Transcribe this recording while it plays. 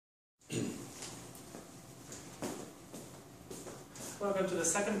Welcome to the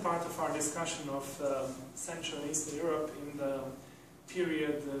second part of our discussion of Central and Eastern Europe in the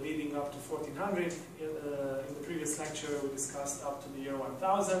period leading up to 1400. In the previous lecture we discussed up to the year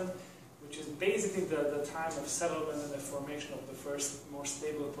 1000, which is basically the time of settlement and the formation of the first more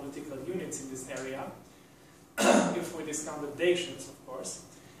stable political units in this area, if we discount the Dacians, of course.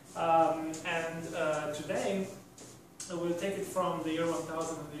 Today we'll take it from the year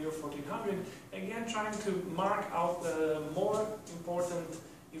 1000 and the year 1400, again trying to mark out the more important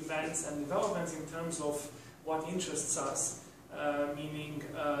events and developments in terms of what interests us, meaning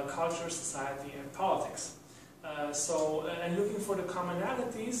culture, society and politics. And looking for the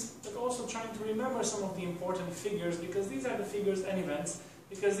commonalities, but also trying to remember some of the important figures, because these are the figures and events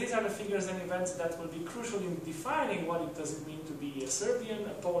that will be crucial in defining what it does mean to be a Serbian,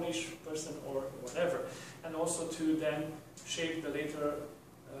 a Polish person, or whatever, and also to then shape the later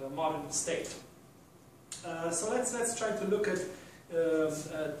modern state. So let's try to look at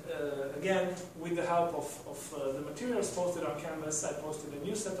again, with the help of the materials posted on Canvas. I posted a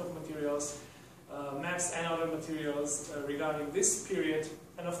new set of materials, maps and other materials regarding this period,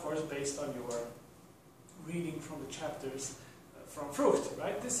 and of course based on your reading from the chapters from Frucht,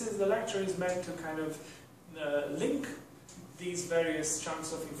 right? The lecture is meant to kind of link these various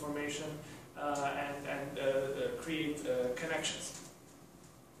chunks of information and create connections.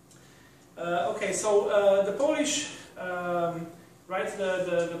 Okay, so the Polish, right?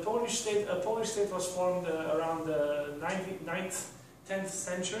 The Polish state was formed around the 9th, 10th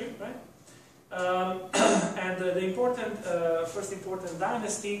century, right? And the first important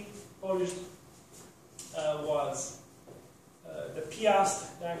dynasty, Polish, was the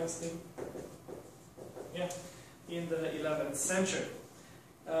Piast dynasty, yeah, in the 11th century.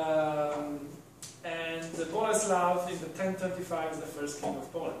 And Boleslav in the 1025 is the first king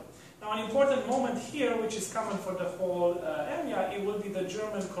of Poland. Now, an important moment here, which is common for the whole area, it will be the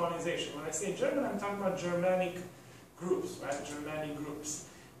German colonization. When I say German, I'm talking about Germanic groups, right? Germanic groups.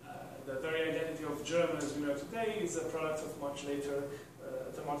 The very identity of German as we know today is a product of much later,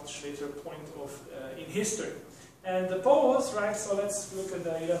 at a much later point in history. And the Poles, right? So let's look at the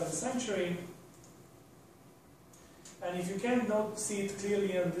 11th century. And if you cannot see it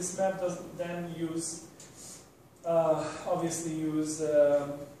clearly on this map, then use, obviously use,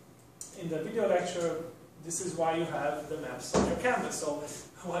 in the video lecture, this is why you have the maps on your canvas. So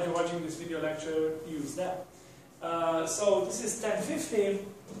while you're watching this video lecture, use that. So this is 1050.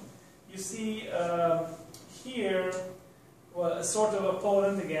 You see here, well, a sort of a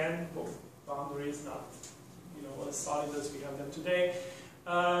Poland again, boundaries not, as solid as we have them today.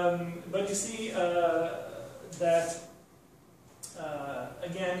 But you see that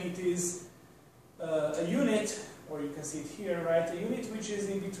again it is a unit, or you can see it here, right? A unit which is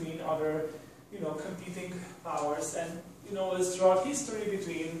in between other, competing powers, and is throughout history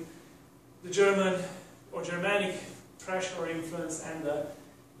between the German or Germanic pressure or influence and the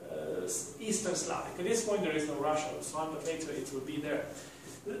Eastern Slavic. At this point there is no Russia or so on, but later it will be there.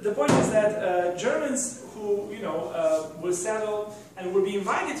 The point is that Germans who will settle and will be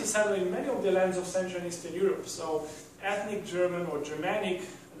invited to settle in many of the lands of Central and Eastern Europe. So ethnic German or Germanic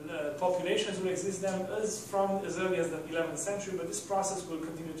populations will exist then from as early as the 11th century, but this process will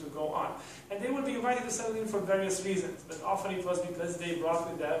continue to go on. And they will be invited to settle in for various reasons, but often it was because they brought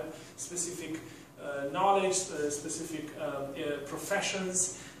with them specific knowledge, specific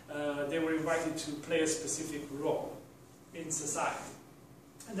professions. They were invited to play a specific role in society.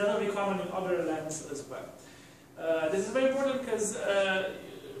 And that will be common in other lands as well. This is very important because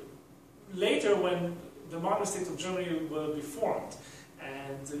later, when the modern state of Germany will be formed,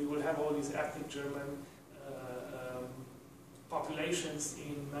 and you will have all these ethnic German populations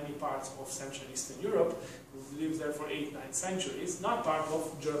in many parts of Central and Eastern Europe, who lived there for 8, 9 centuries, not part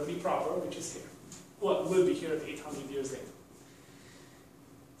of Germany proper, which is here. Well, will be here 800 years later.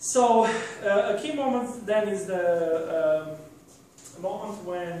 So, a key moment then is the moment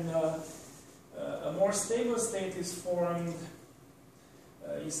when a more stable state is formed.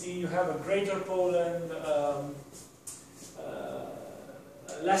 You see, you have a greater Poland,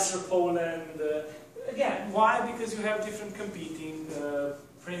 lesser Poland. Again, why? Because you have different competing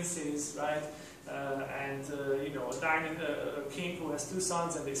princes, right? A king who has 2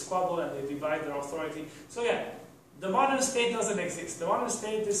 sons, and they squabble and they divide their authority. So yeah, the modern state doesn't exist. The modern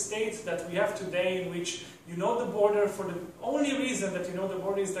state, the state that we have today, in which you know the border, for the only reason that you know the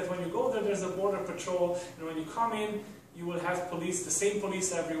border is that when you go there, there's a border patrol, and when you come in, you will have police, the same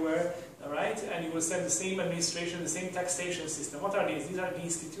police everywhere, all right? And you will send the same administration, the same taxation system. What are these? These are the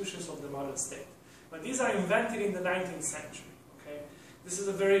institutions of the modern state. But these are invented in the 19th century, okay? This is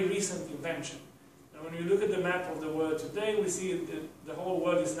a very recent invention. And when we look at the map of the world today, we see the whole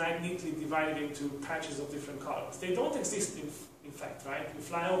world is neatly divided into patches of different colors. They don't exist in fact, right? You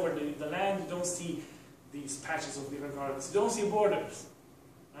fly over the land, you don't see these patches of different colors. You don't see borders,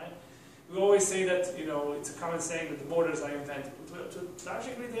 right? We always say that, you know, it's a common saying that the borders are invented.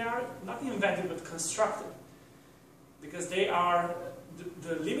 Logically, they are not invented, but constructed. Because they are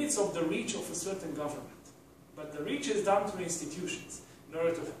the limits of the reach of a certain government. But the reach is done through institutions. In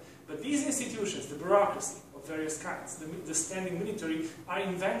order to, but these institutions, the bureaucracy of various kinds, the standing military, are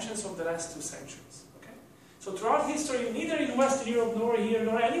inventions of the last 2 centuries. Okay? So throughout history, neither in Western Europe, nor here,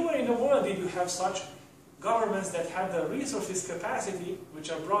 nor anywhere in the world did you have such governments that had the resources, capacity,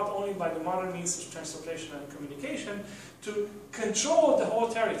 which are brought only by the modern means of transportation and communication, to control the whole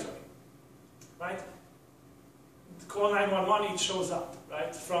territory. Right? Call 911, it shows up,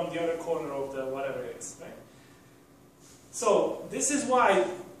 right, from the other corner of the whatever it is, right? So this is why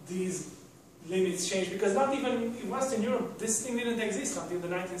these limits change, because not even in Western Europe this thing didn't exist until the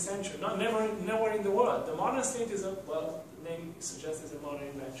 19th century. Nowhere in the world. The modern state is well, the name suggests it's a modern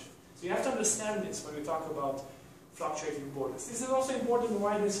invention. So you have to understand this when we talk about fluctuating borders. This is also important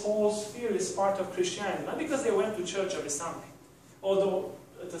why this whole sphere is part of Christianity, not because they went to church every Sunday, although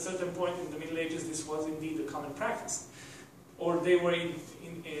at a certain point in the Middle Ages this was indeed a common practice, or they were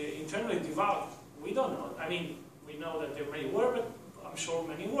internally devout. We don't know. I mean, we know that there many were, but I'm sure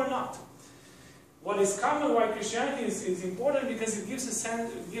many were not. What is common, why Christianity is important, because it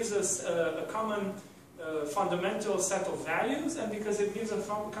gives us a common fundamental set of values, and because it gives a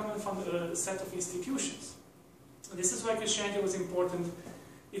common set of institutions. This is why Christianity was important.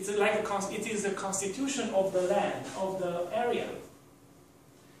 It's like it is a constitution of the land, of the area.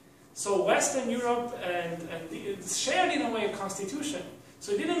 So Western Europe and shared in a way a constitution.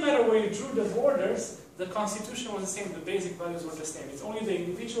 So it didn't matter where you drew the borders, the constitution was the same, the basic values were the same. It's only the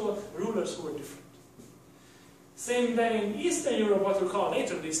individual rulers who were different. Same then in Eastern Europe, what we call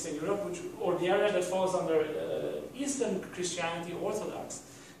later Eastern Europe, or the area that falls under Eastern Christianity, Orthodox,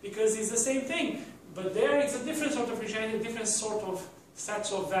 because it's the same thing. But there it's a different sort of Christianity, a different sort of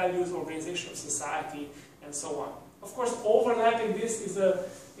sets of values, organization of society, and so on. Of course, overlapping this is a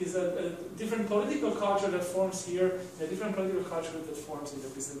different political culture that forms here, a different political culture that forms in the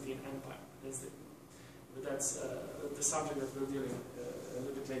Byzantine Empire. That's the subject that we're dealing with a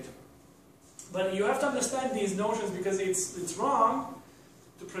little bit later. But you have to understand these notions, because it's wrong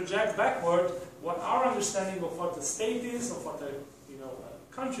to project backward what our understanding of what the state is, of what the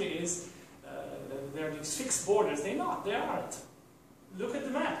country is. There are these fixed borders. They're not. They aren't. Look at the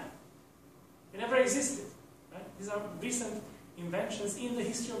map. They never existed. Right? These are recent inventions in the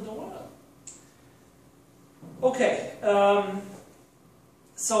history of the world. Okay.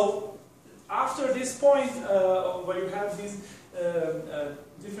 So after this point, where you have these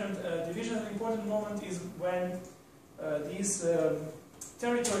different divisions, an important moment is when these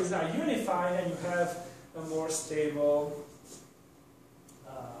territories are unified and you have a more stable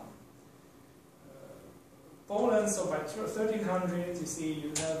Poland. So by 1300, you see,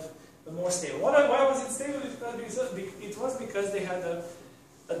 you have a more stable. Why was it stable? It was because they had a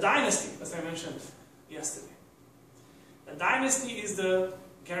dynasty, as I mentioned yesterday. A dynasty is the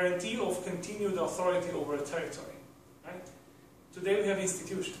guarantee of continued authority over a territory. Right? Today we have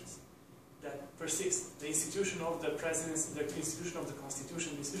institutions that persist. The institution of the presidency, the institution of the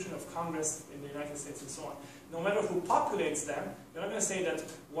Constitution, the institution of Congress in the United States, and so on. No matter who populates them, you're not going to say that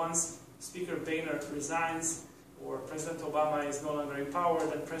once Speaker Boehner resigns or President Obama is no longer in power,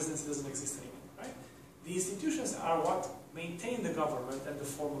 that presidency doesn't exist anymore. Right? The institutions are what maintain the government and the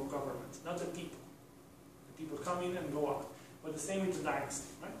form of government, not the people. The people come in and go out. But the same with the dynasty.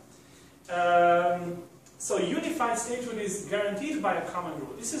 Right? So unified statehood is guaranteed by a common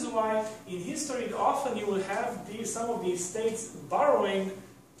rule. This is why in history often you will have some of these states borrowing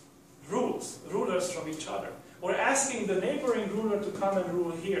rulers from each other, or asking the neighboring ruler to come and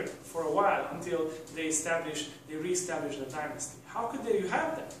rule here for a while until they re-establish the dynasty. How could you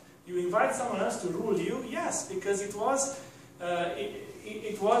have that? You invite someone else to rule you? Yes, because it was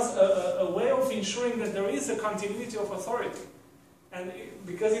a way of ensuring that there is a continuity of authority. And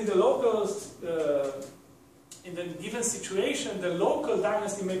because in the locals, in the given situation, the local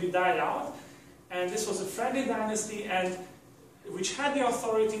dynasty maybe died out, and this was a friendly dynasty, and which had the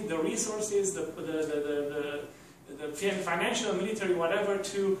authority, the resources, the financial, military, whatever,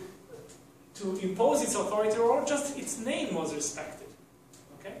 to impose its authority, or just its name was respected.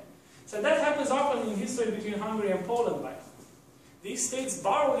 Okay? So that happens often in history between Hungary and Poland, by the way. These states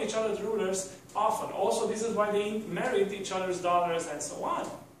borrowed each other's rulers often. Also, this is why they married each other's daughters and so on.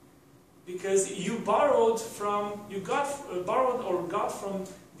 Because you borrowed or got from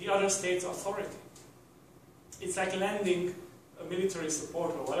the other state's authority. It's like lending a military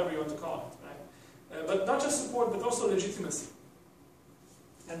support or whatever you want to call it, right? But not just support, but also legitimacy.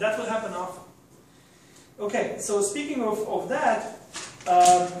 And that will happen often. Okay, so speaking of that,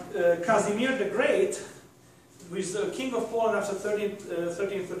 Casimir the Great, who is the king of Poland after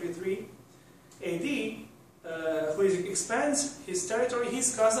 1333 AD, who expands his territory,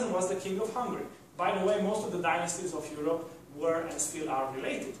 his cousin was the king of Hungary. By the way, most of the dynasties of Europe were and still are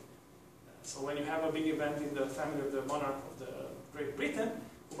related. So when you have a big event in the family of the monarch of the Great Britain,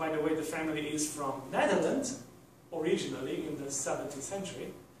 who by the way the family is from Netherlands, originally in the 17th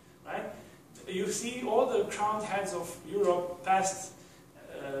century, right? You see all the crowned heads of Europe past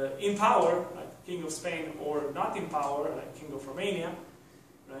in power, like King of Spain, or not in power, like King of Romania,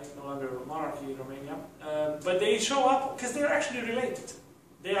 right? No longer a monarchy in Romania. But they show up because they're actually related.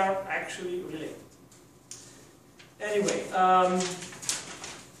 They are actually related. Anyway,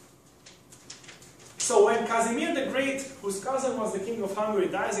 so when Casimir the Great, whose cousin was the king of Hungary,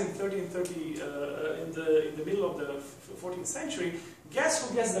 dies in 1330, in the middle of the 14th century, guess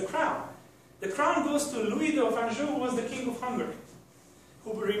who gets the crown? The crown goes to Louis of Anjou, who was the king of Hungary,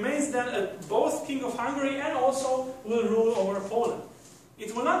 who remains then both king of Hungary and also will rule over Poland.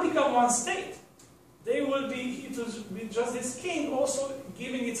 It will not become one state. It will be just this king also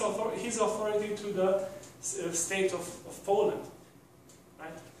giving his authority to the state of Poland.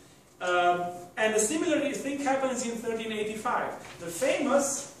 Right? And a similar thing happens in 1385. The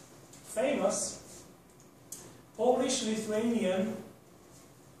famous Polish-Lithuanian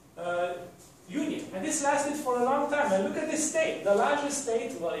union. And this lasted for a long time. And look at this state, the largest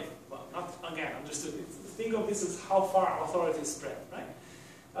state, well, not again, think of this as how far authority spread, right?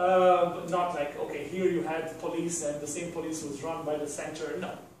 But not like, okay, here you had police and the same police was run by the center, no.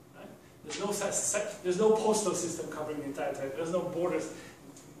 Right? There's no postal system covering the entire territory, there's no border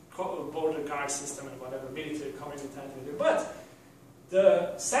guard system and whatever, military covering the entire territory. But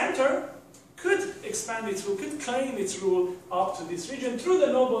the center could expand its rule, could claim its rule up to this region through the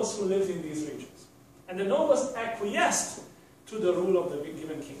nobles who lived in these regions. And the nobles acquiesced to the rule of the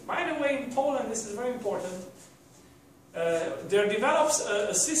given king. By the way, in Poland, this is very important, there develops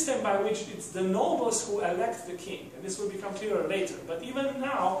a system by which it's the nobles who elect the king. And this will become clearer later. But even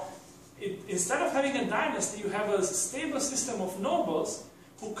now, instead of having a dynasty, you have a stable system of nobles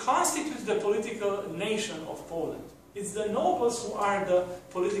who constitute the political nation of Poland. It's the nobles who are the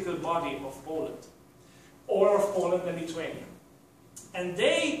political body of Poland, or of Poland and Lithuania. And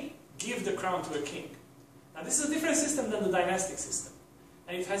they give the crown to a king. Now this is a different system than the dynastic system,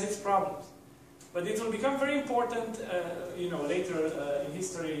 and it has its problems. But it will become very important, later in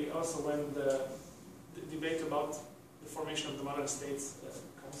history, also when the debate about the formation of the modern states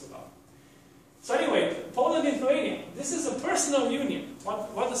comes about. So anyway, Poland-Lithuania, this is a personal union.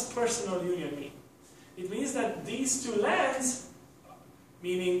 What does personal union mean? It means that these two lands,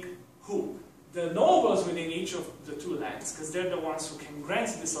 meaning who? The nobles within each of the two lands, because they're the ones who can grant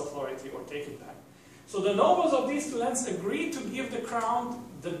this authority or take it back. So the nobles of these two lands agreed to give the crown,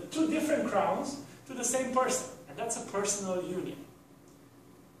 the two different crowns, to the same person. And that's a personal union.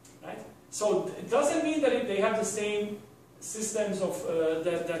 Right? So it doesn't mean that they have the same systems of,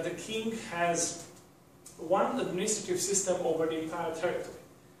 that the king has one administrative system over the entire territory.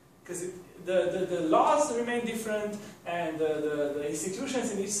 Because the laws remain different, and the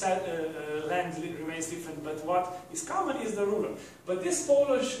institutions in each land remains different, but what is common is the ruler. But this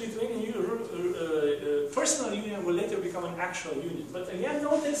Polish-Lithuanian personal union will later become an actual union. But again,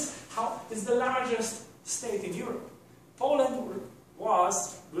 notice how it's the largest state in Europe. Poland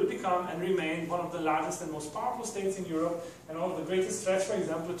will become and remain one of the largest and most powerful states in Europe, and one of the greatest threats, for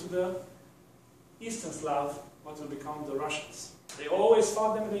example, to the Eastern Slav, what will become the Russians. They always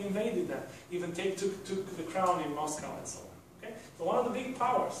fought them and they invaded them, even took the crown in Moscow and so on. Okay? So one of the big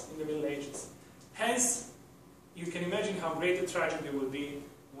powers in the Middle Ages. Hence, you can imagine how great a tragedy would be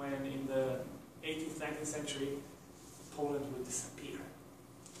when in the 18th, 19th century, Poland would disappear.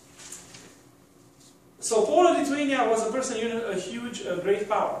 So Poland-Lithuania was a personal union, a huge, great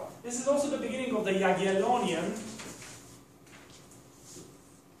power. This is also the beginning of the Jagiellonian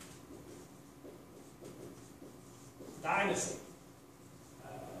dynasty.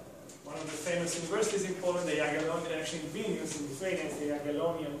 One of the famous universities in Poland, the Jagiellonian, actually in Vilnius in Lithuania, is the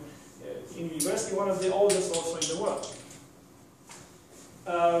Jagiellonian University, one of the oldest also in the world.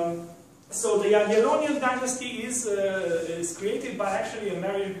 So the Jagiellonian dynasty is created by actually a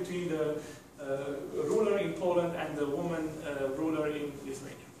marriage between the ruler in Poland and the woman ruler in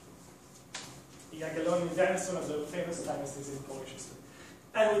Lithuania. The Jagiellonian dynasty is one of the famous dynasties in Polish history.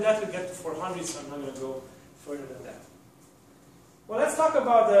 And with that we get to 400, so I'm not going to go further than that. Well, let's talk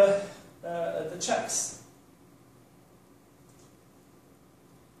about the Czechs.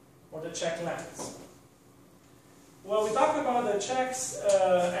 Czech lands? Well, we talked about the Czechs,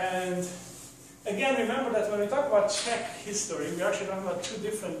 and again, remember that when we talk about Czech history, we're actually talking about two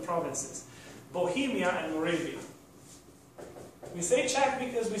different provinces, Bohemia and Moravia. We say Czech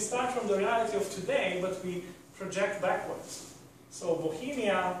because we start from the reality of today, but we project backwards. So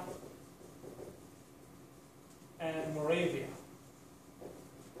Bohemia and Moravia.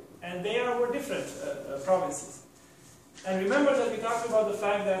 And they were different provinces. And remember that we talked about the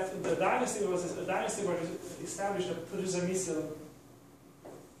fact that the dynasty was established at Przemysl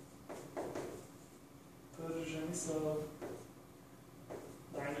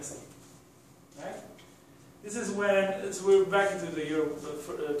dynasty, right? This is when, so we're back into the Europe,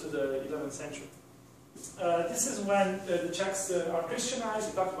 to the 11th century. This is when the Czechs are Christianized.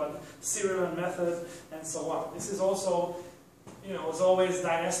 We talked about Cyrillian method and so on. This is also, you know, it's always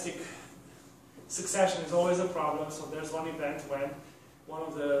dynastic succession is always a problem. So there's one event when one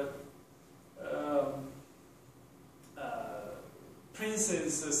of the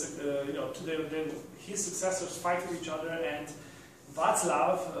princes, you know, his successors fight with each other, and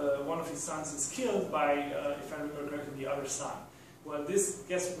Václav, one of his sons, is killed by, if I remember correctly, the other son. Well, this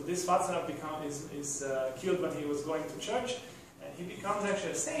Václav is killed when he was going to church, and he becomes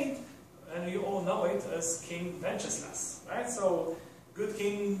actually a saint, and you all know it as King Wenceslas, right? So, good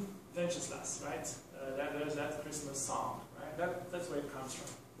King Wenceslas, right? There's that Christmas song, right? That's where it comes from.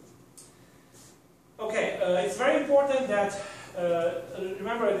 Okay, it's very important that,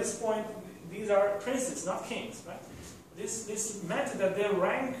 remember at this point, these are princes, not kings, right? This meant that their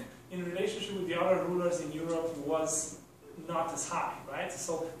rank in relationship with the other rulers in Europe was not as high, right?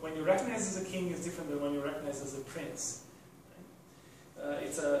 So when you recognize as a king, it's different than when you recognize as a prince. Right?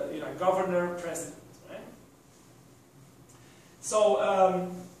 It's a governor, president, right? So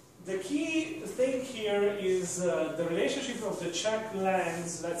the key thing here is the relationship of the Czech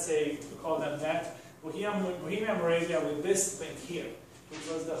lands, let's say, to call them that, Bohemia, Moravia, with this thing here, which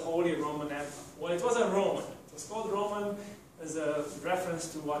was the Holy Roman Empire. Well, it wasn't Roman. It was called Roman as a reference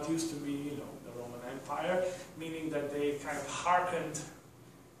to what used to be, you know, the Roman Empire, meaning that they kind of hearkened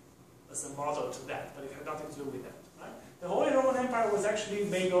as a model to that, but it had nothing to do with that. Right? The Holy Roman Empire was actually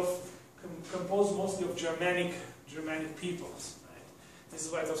made of, composed mostly of Germanic peoples. Right? This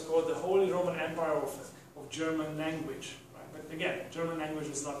is why it was called the Holy Roman Empire of German language. Right? But again, German language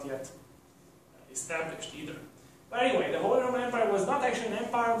is not yet established either. But anyway, the Holy Roman Empire was not actually an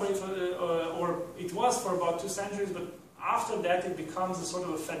empire, but it was for about 2 centuries, but after that it becomes a sort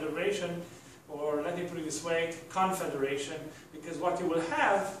of a federation, or let me put it this way, confederation, because what you will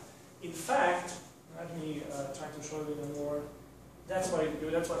have, in fact, let me try to show you the more, that's what you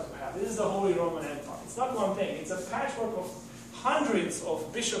have. This is the Holy Roman Empire. It's not one thing, it's a patchwork of hundreds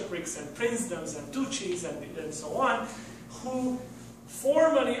of bishoprics and princedoms and duchies and so on, who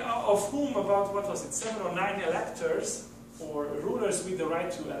formally, of whom about, what was it, 7 or 9 electors, or rulers with the right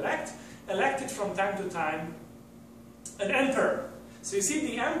to elect, elected from time to time an emperor. So you see,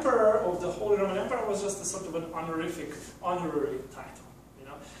 the emperor of the Holy Roman Empire was just a sort of an honorary title. You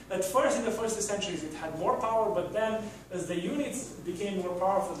know, at first, in the first 2 centuries, it had more power, but then, as the units became more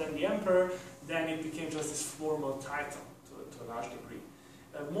powerful than the emperor, then it became just this formal title to a large degree.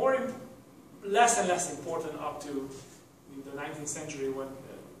 Less and less important up to the 19th century when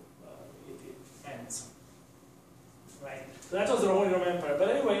it ends. Right. So that was the Holy Roman Empire. But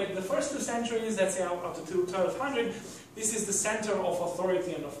anyway, the first 2 centuries, let's say up to 1200, this is the center of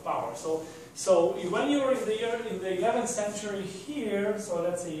authority and of power. So when you're in the 11th century here, so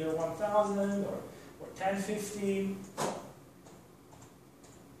let's say year 1000 or 1050,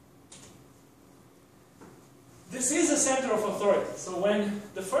 this is a center of authority. So when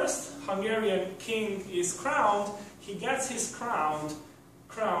the first Hungarian king is crowned, he gets his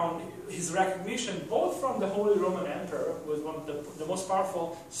his recognition both from the Holy Roman Emperor, who was one of the most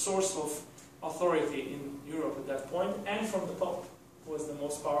powerful source of authority in Europe at that point, and from the Pope, who was the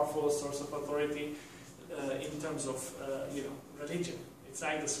most powerful source of authority in terms of religion. It's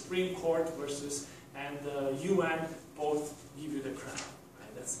like the Supreme Court and the UN both give you the crown.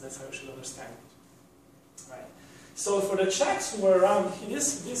 Right? That's how you should understand it. Right. So for the Czechs who were around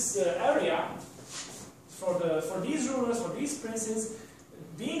this area, for these rulers, for these princes,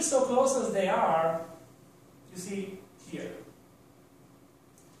 being so close as they are, you see here,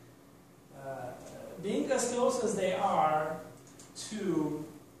 being as close as they are to,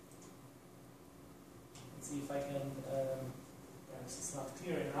 let's see if I can, perhaps it's not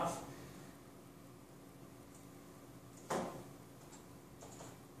clear enough.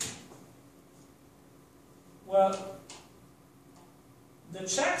 Well, the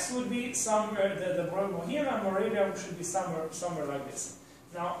Czechs would be somewhere, the Bohemia and Moravia should be somewhere like this.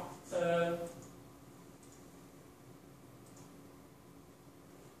 Now, There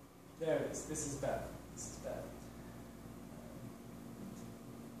it is. This is bad. This is bad.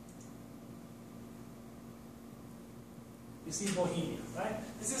 You see Bohemia,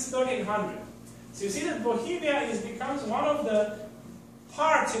 right? This is 1300. So you see that Bohemia becomes one of the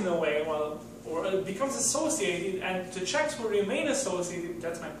parts in a way, well, or it becomes associated, and the Czechs will remain associated,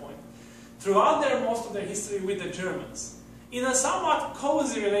 that's my point, throughout most of their history with the Germans, in a somewhat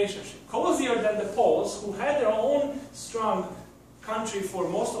cozy relationship, cozier than the Poles, who had their own strong country for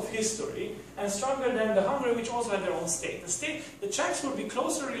most of history, and stronger than the Hungary, which also had their own state. The Czechs will be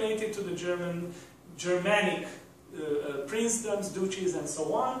closer related to the Germanic princedoms, duchies, and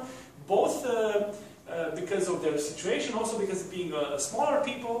so on, both because of their situation, also because of being a smaller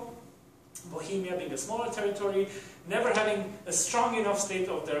people, Bohemia being a smaller territory, never having a strong enough state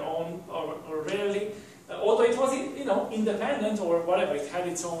of their own, or rarely, although it was, independent or whatever, it had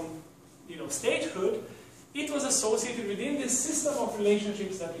its own, statehood, it was associated within this system of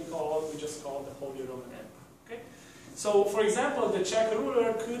relationships that we just call the Holy Roman Empire. Okay? So, for example, the Czech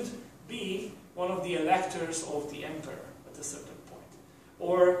ruler could be one of the electors of the emperor at a certain point.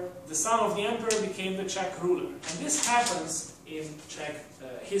 Or the son of the emperor became the Czech ruler. And this happens in Czech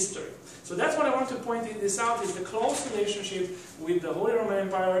history. So that's what I want to point this out, is the close relationship with the Holy Roman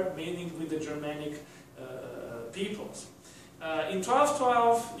Empire, meaning with the Germanic peoples. In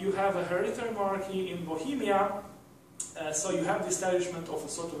 1212, you have a hereditary monarchy in Bohemia, so you have the establishment of a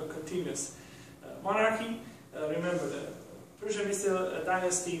sort of a continuous monarchy. Remember, the Persian is still a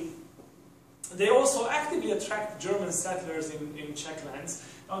dynasty. They also actively attract German settlers in Czech lands.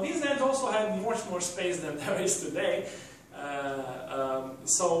 Now, these lands also had much more space than there is today.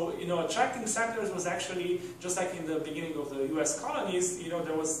 So, attracting settlers was actually, just like in the beginning of the US colonies,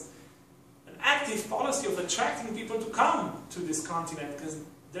 there was an active policy of attracting people to come to this continent because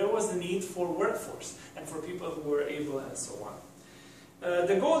there was the need for workforce and for people who were able and so on.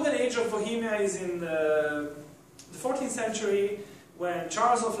 The golden age of Bohemia is in the 14th century, when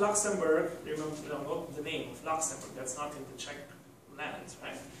Charles of Luxembourg, remember the name of Luxembourg, that's not in the Czech lands,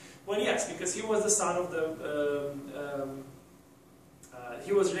 right? Well, yes, because he was the son of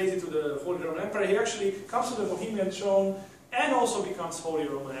he was related to the Holy Roman Emperor. He actually comes to the Bohemian throne and also becomes Holy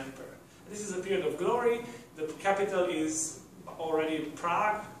Roman Emperor. This is a period of glory. The capital is already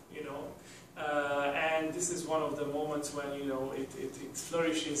Prague, and this is one of the moments when it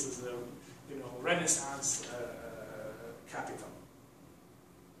flourishes as a Renaissance capital.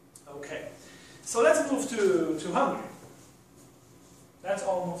 Okay, so let's move to Hungary. Let's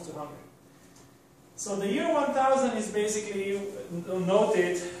all move to Hungary. So the year 1000 is basically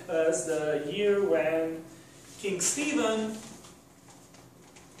noted as the year when King Stephen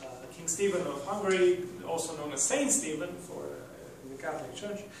of Hungary, also known as Saint Stephen in the Catholic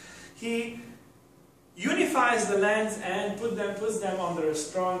Church, he unifies the lands and puts them under a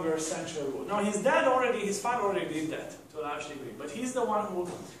stronger central rule. Now his father already did that to a large degree, but he's the one who,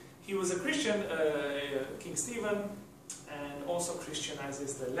 he was a Christian, King Stephen, and also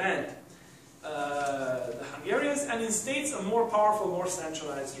Christianizes the land, the Hungarians, and instates a more powerful, more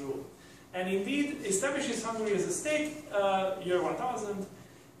centralized rule. And indeed establishes Hungary as a state, year 1000,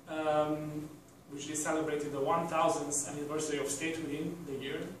 which is celebrated the 1000th anniversary of statehood in the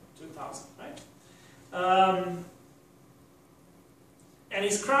year 2000, right? And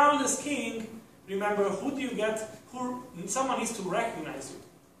he's crowned as king. Remember, who do you get? Someone needs to recognize you,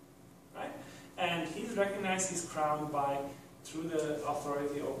 right? And he's recognized, he's crowned through the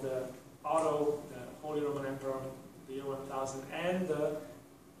authority of the Otto, the Holy Roman Emperor, the year 1000, and the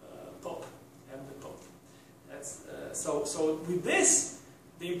Pope, That's so with this.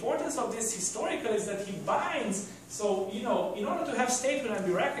 The importance of this historical is that he binds, so, in order to have statehood and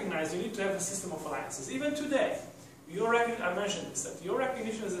be recognized, you need to have a system of alliances. Even today, I mentioned this, that your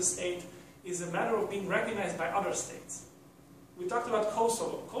recognition as a state is a matter of being recognized by other states. We talked about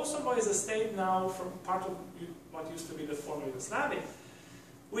Kosovo. Kosovo is a state now from part of what used to be the former Yugoslavia,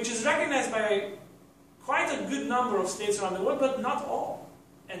 which is recognized by quite a good number of states around the world, but not all.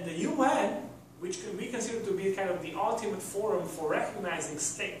 And the UN, which we consider to be kind of the ultimate forum for recognizing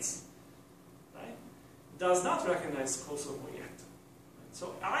states, right, does not recognize Kosovo yet.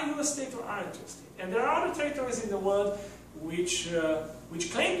 So are you a state or aren't you a state? And there are other territories in the world which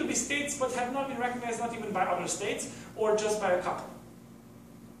claim to be states but have not been recognized, not even by other states, or just by a couple.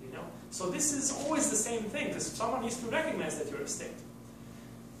 So this is always the same thing, because someone needs to recognize that you're a state.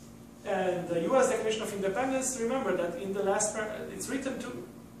 And the US Declaration of Independence, remember that in the last it's written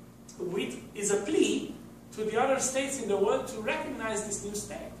is a plea to the other states in the world to recognize this new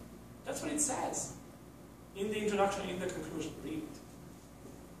state. That's what it says in the introduction, in the conclusion. Read it.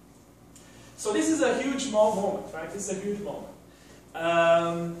 So this is a huge moment, right? This is a huge moment.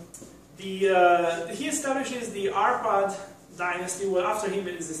 He establishes the Arpad dynasty. Well, after him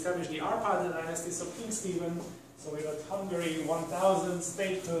it is established the Arpad dynasty, so King Stephen. So we got Hungary, 1000,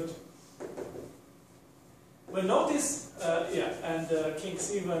 statehood. Well, notice, and King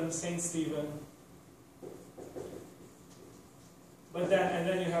Stephen, Saint Stephen. But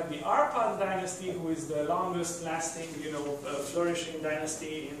then you have the Arpad dynasty, who is the longest-lasting, flourishing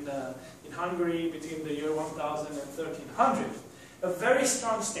dynasty in Hungary between the year 1000 and 1300. A very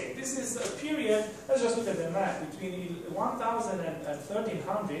strong state. This is a period. Let's just look at the map between 1000 and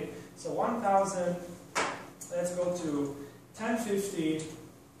 1300. So 1000. Let's go to 1050.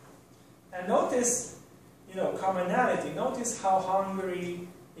 And notice, commonality. Notice how Hungary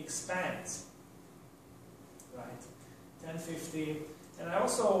expands. Right. 1050, and I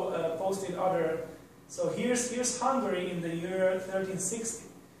also posted other. So here's Hungary in the year 1360.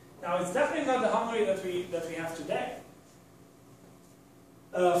 Now it's definitely not the Hungary that we have today.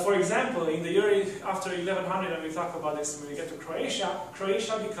 For example, in the year after 1100, and we talk about this when we get to Croatia,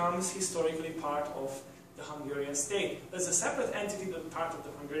 Croatia becomes historically part of the Hungarian state. There's a separate entity that's part of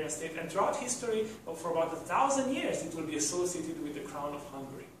the Hungarian state, and throughout history, for about 1,000 years, it will be associated with the crown of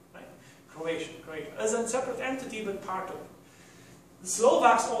Hungary. Croatia, as a separate entity, but part of it. The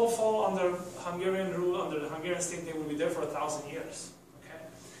Slovaks all fall under Hungarian rule, under the Hungarian state. They will be there for 1,000 years. Okay?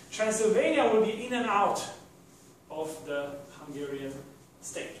 Transylvania will be in and out of the Hungarian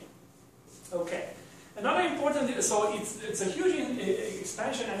state. Okay. Another important, so it's a huge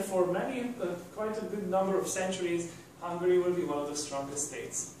expansion, and for many, quite a good number of centuries, Hungary will be one of the strongest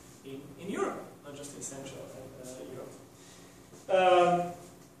states in Europe, not just in Central Europe.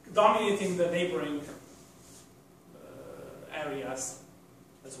 Dominating the neighboring areas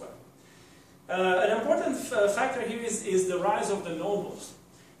as well. An important factor here is the rise of the nobles.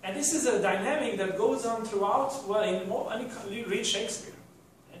 And this is a dynamic that goes on throughout, well, read Shakespeare.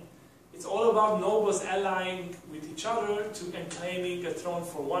 Okay? It's all about nobles allying with each other and claiming a throne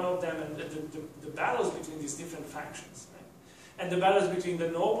for one of them, and the battles between these different factions. Right? And the battles between the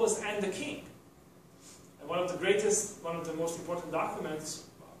nobles and the king. And one of the most important documents,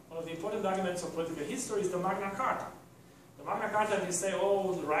 one of the important documents of political history is the Magna Carta. The Magna Carta, you say,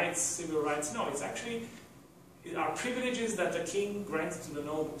 oh, the rights, civil rights. No, it's actually are privileges that the king grants to the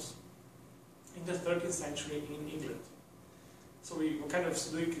nobles in the 13th century in England. So we kind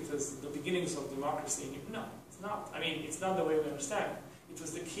of look at it as the beginnings of democracy. No, it's not. I mean, it's not the way we understand it. It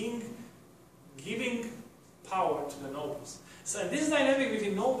was the king giving power to the nobles. So this dynamic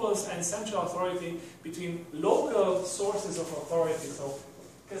between nobles and central authority, between local sources of authority. So,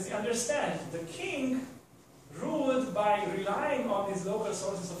 because you understand, the king ruled by relying on these local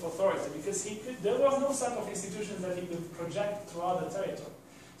sources of authority, because there was no set of institutions that he could project throughout the territory.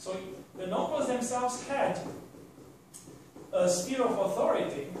 So the nobles themselves had a sphere of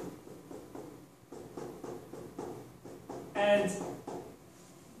authority, and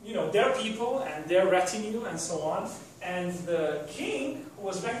their people and their retinue and so on, and the king, who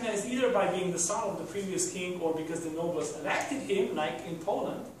was recognized either by being the son of the previous king or because the nobles elected him, like in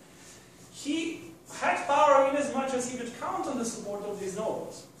Poland, he had power in as much as he could count on the support of these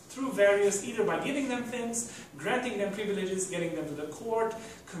nobles through various, either by giving them things, granting them privileges, getting them to the court,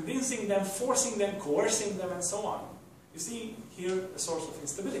 convincing them, forcing them, coercing them, and so on. You see here a source of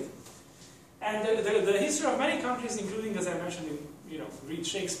instability. And the history of many countries, including, as I mentioned in read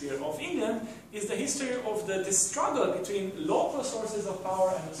Shakespeare, of England, is the history of the struggle between local sources of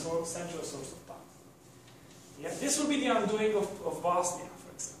power and the central source of power. Yeah, this will be the undoing of Bosnia,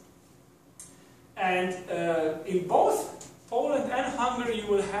 for example. And in both Poland and Hungary, you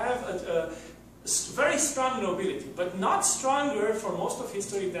will have a very strong nobility, but not stronger for most of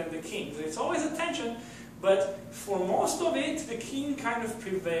history than the king. It's always a tension, but for most of it, the king kind of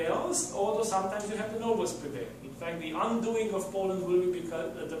prevails, although sometimes you have the nobles prevail. In fact, the undoing of Poland will be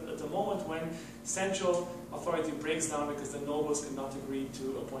because at the moment when central authority breaks down because the nobles cannot agree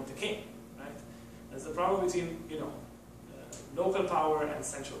to appoint a king. Right? That's the problem between local power and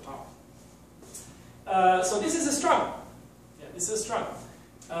central power. So this is a struggle. Yeah, this is a struggle.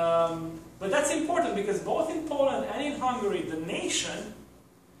 But that's important because both in Poland and in Hungary, the nation,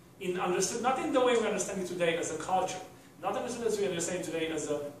 understood not in the way we understand it today as a culture, not understood as we understand it today as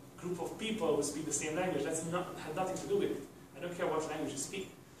a group of people who speak the same language. That's had nothing to do with it. I don't care what language you speak.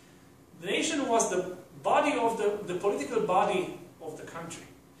 The nation was the body of the political body of the country,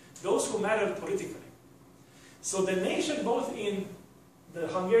 those who mattered politically. So the nation, both in the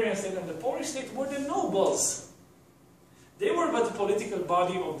Hungarian state and the Polish state, were the nobles. They were but the political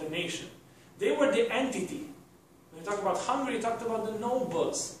body of the nation. They were the entity. When you talk about Hungary, you talked about the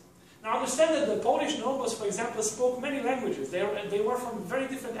nobles. Now understand that the Polish nobles, for example, spoke many languages. They were from very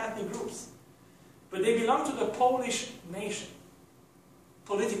different ethnic groups. But they belonged to the Polish nation,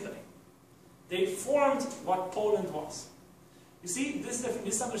 politically. They formed what Poland was. You see,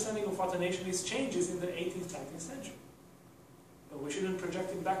 this understanding of what a nation is changes in the 18th, 19th century. But we shouldn't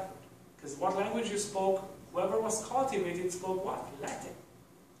project it backward. Because what language you spoke, whoever was cultivated spoke what? Latin.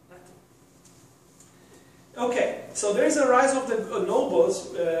 Okay, so there is a rise of the nobles,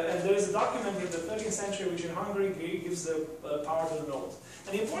 and there is a document in the 13th century which in Hungary gives the power to the nobles.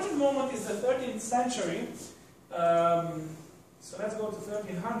 An important moment is the 13th century. So let's go to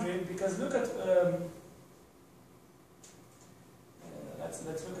 1300, because look at let's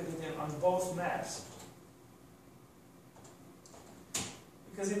look at it on both maps.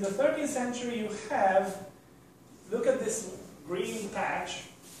 Because in the 13th century you have, look at this green patch.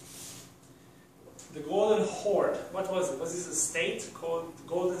 The Golden Horde. What was it? Was this a state called the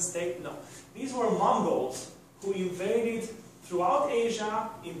Golden State? No. These were Mongols who invaded throughout Asia,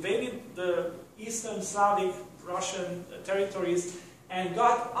 invaded the Eastern Slavic Russian territories, and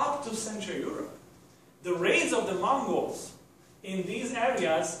got up to Central Europe. The raids of the Mongols in these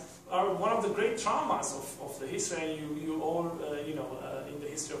areas are one of the great traumas of the history. You all, in the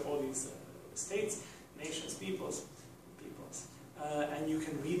history of all these states, nations, peoples, and you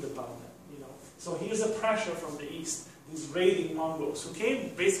can read about them. So here's a pressure from the east, these raiding Mongols, who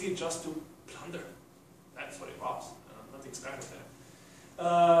came basically just to plunder. That's what it was, nothing special there.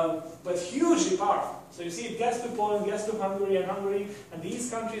 But hugely powerful. So you see, it gets to Poland, gets to Hungary, and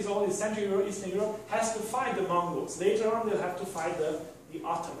these countries, all in Central Europe, Eastern Europe, has to fight the Mongols. Later on, they'll have to fight the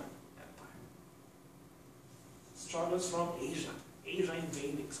Ottoman Empire. Struggles from Asia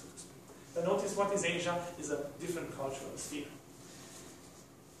invading, so to speak. But notice what is Asia is a different cultural sphere.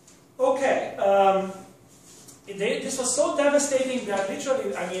 Okay, this was so devastating that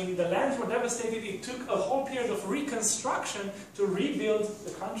literally, the lands were devastated. It took a whole period of reconstruction to rebuild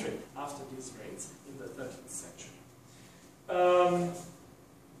the country after these raids in the 13th century.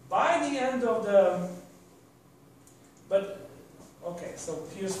 By the end of the, so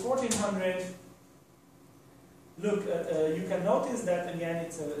here's 1400. Look, you can notice that again,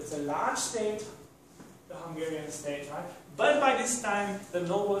 it's a large state, the Hungarian state, right? But by this time, the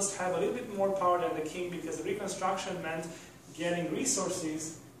nobles have a little bit more power than the king, because reconstruction meant getting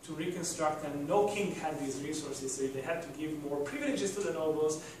resources to reconstruct, and no king had these resources, so they had to give more privileges to the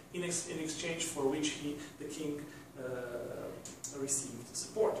nobles in exchange for which the king received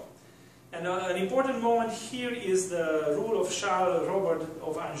support. And an important moment here is the rule of Charles Robert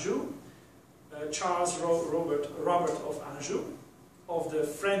of Anjou, Robert of Anjou, of the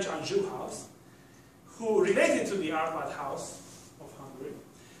French Anjou house, who related to the Arpad house of Hungary,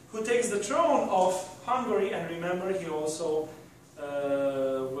 who takes the throne of Hungary, and remember, he also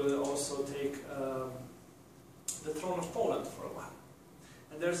will also take the throne of Poland for a while.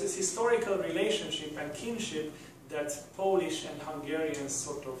 And there's this historical relationship and kinship that Polish and Hungarians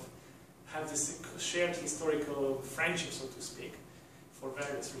sort of have this shared historical friendship, so to speak, for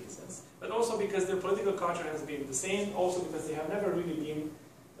various reasons. But also because their political culture has been the same, also because they have never really been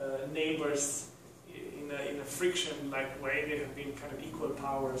neighbors in a friction-like way. They have been kind of equal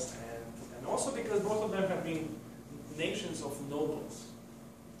powers, and also because both of them have been nations of nobles,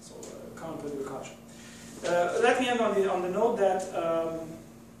 so common political culture. Let me end on the note that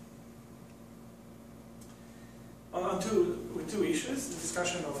with two issues. The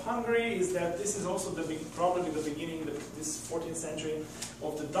discussion of Hungary is that this is also probably the beginning, this 14th century,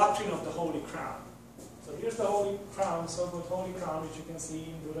 of the doctrine of the Holy Crown. So here's the Holy Crown, so-called Holy Crown, which you can see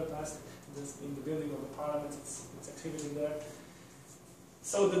in Budapest, in the building of the parliament. It's exhibited there.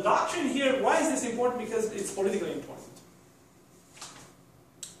 So the doctrine here, why is this important? Because it's politically important.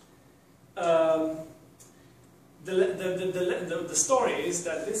 The story is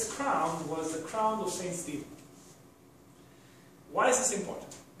that this crown was the crown of Saint Stephen. Why is this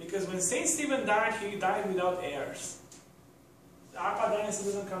important? Because when Saint Stephen died, he died without heirs. The Arpad dynasty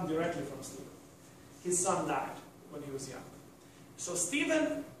doesn't come directly from Stephen. His son died when he was young. So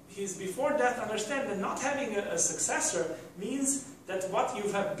Stephen, before death, understand that not having a successor means that what you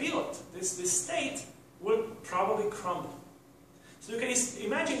have built, this state, will probably crumble. So you can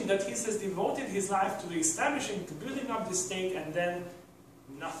imagine that he has devoted his life to establishing, to building up this state, and then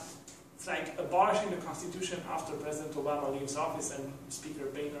nothing. It's like abolishing the Constitution after President Obama leaves office and Speaker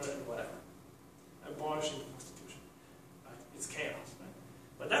Boehner and whatever. Abolishing the Constitution. Right? It's chaos. Right?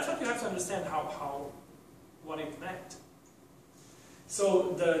 But that's what you have to understand, what it meant.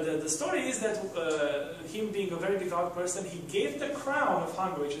 So the story is that him being a very devout person, he gave the crown of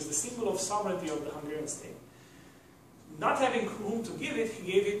Hungary, which is the symbol of sovereignty of the Hungarian state, not having whom to give it,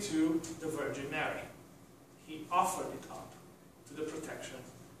 he gave it to the Virgin Mary. He offered it up to the protection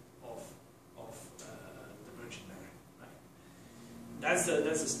of the Virgin Mary. Right? That's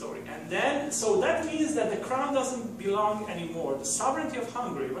the story. And then, so that means that the crown doesn't belong anymore. The sovereignty of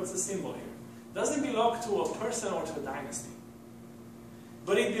Hungary, what's the symbol here? Doesn't belong to a person or to a dynasty.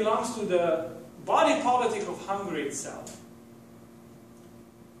 But it belongs to the body politic of Hungary itself,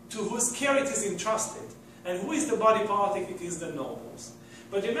 to whose care it is entrusted. And who is the body politic? It is the nobles.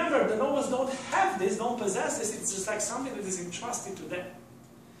 But remember, the nobles don't have this, don't possess this, it's just like something that is entrusted to them.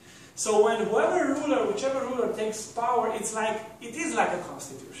 So when whichever ruler takes power, it is like a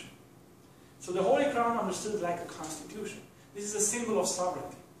constitution. So the Holy Crown understood like a constitution. This is a symbol of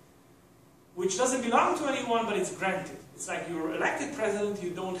sovereignty, which doesn't belong to anyone, but it's granted. It's like you're elected president,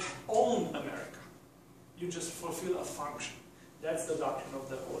 you don't own America. You just fulfill a function. That's the doctrine of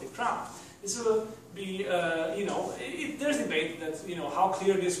the Holy Crown. This will be, there's debate that, how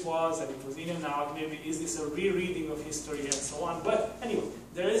clear this was, and it was in and out, maybe is this a rereading of history and so on. But anyway,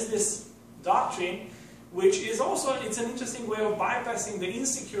 there is this doctrine, which is also, it's an interesting way of bypassing the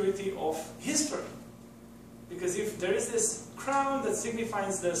insecurity of history. Because if there is this crown that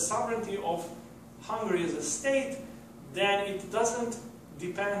signifies the sovereignty of Hungary as a state, then it doesn't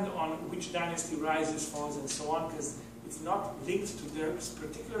depend on which dynasty rises, falls, and so on, because it's not linked to their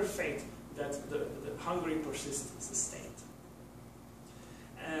particular fate that the Hungary persists as a state.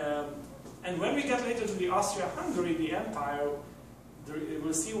 And when we get later to the Austria-Hungary, the empire,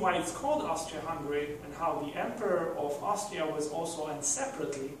 we'll see why it's called Austria-Hungary, and how the emperor of Austria was also, and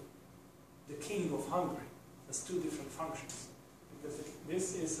separately, the king of Hungary. That's two different functions, because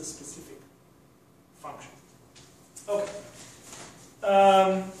this is a specific function. Okay,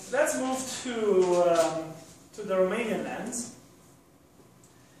 let's move to the Romanian lands.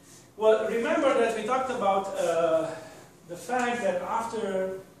 Well, remember that we talked about the fact that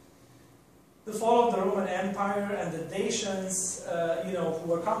after the fall of the Roman Empire and the Dacians, who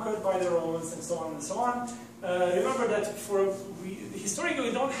were conquered by the Romans and so on and so on, remember that historically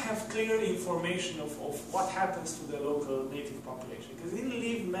we don't have clear information of what happens to the local native population, because they didn't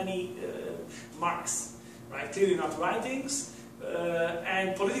leave many marks, right? Clearly not writings,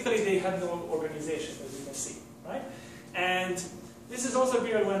 and politically they had no organization, as you can see, right? And this is also a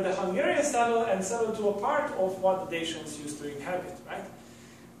period when the Hungarians settled to a part of what the Dacians used to inhabit, right?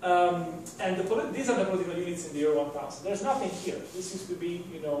 And these are the political units in the year 1000. There's nothing here. This used to be,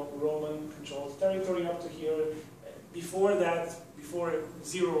 Roman-controlled territory up to here. Before that, before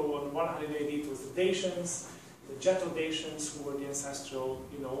 0 and 100 AD, it was the Dacians, the Ghetto-Dacians, who were the ancestral,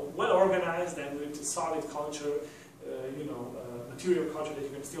 well-organized and with a solid culture, material culture that you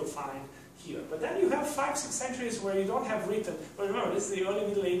can still find here. But then you have 5-6 centuries where you don't have written. But remember, this is the early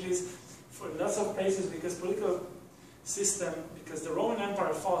Middle Ages for lots of places, because political system, because the Roman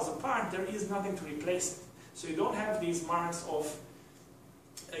Empire falls apart, there is nothing to replace it. So you don't have these marks of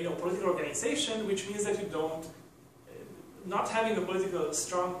political organization, which means that you don't, not having a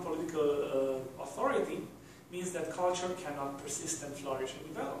strong political authority means that culture cannot persist and flourish and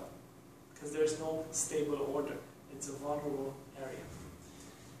develop, because there's no stable order. It's a vulnerable area.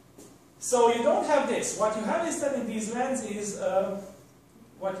 So you don't have this. What you have instead in these lands is,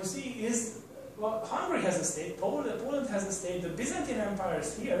 what you see is, well, Hungary has a state, Poland has a state, the Byzantine Empire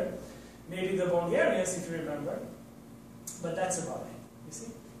is here, maybe the Bulgarians, if you remember, but that's about it. You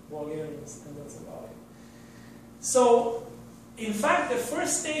see? Bulgarians, and that's about it. So, in fact, the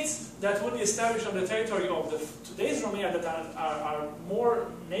first states that would be established on the territory of today's Romania that are more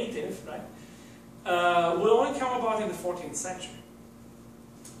native, right, will only come about in the 14th century.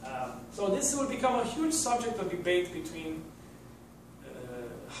 So this will become a huge subject of debate between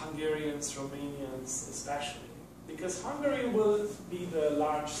Hungarians, Romanians especially, because Hungary will be the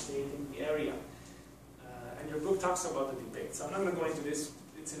large state in the area. And your book talks about the debate, so I'm not going to go into this,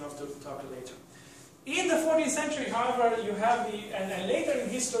 it's enough to talk later. In the 14th century, however, you have and later in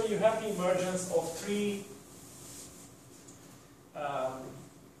history, you have the emergence of 3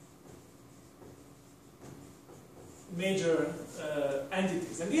 major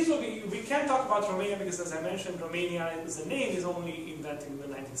entities. And these will be, we can't talk about Romania because, as I mentioned, Romania as a name is only invented in the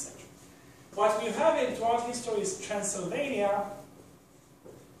 19th century. What we have throughout history is Transylvania,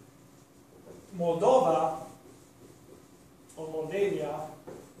 Moldova, or Moldavia,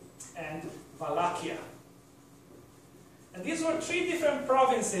 and Wallachia. And these were 3 different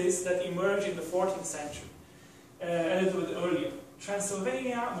provinces that emerged in the 14th century, a little bit earlier.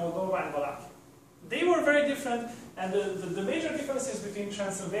 Transylvania, Moldova, and Wallachia. They were very different, and the major differences between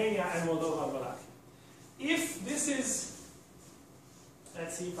Transylvania and Moldova and Wallachia. If this is,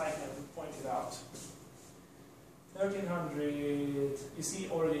 let's see if I can point it out. 1300, you see,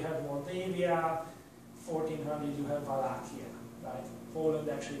 already have Moldavia. 1400, you have Wallachia, right? Poland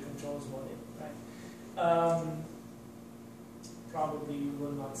actually controls Moldavia, right? Probably you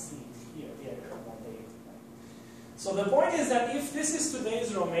will not see it here, the area of Moldavia. Right? So the point is that if this is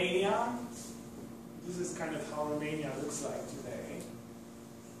today's Romania, this is kind of how Romania looks like today.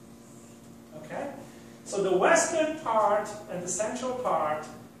 Okay? So the western part and the central part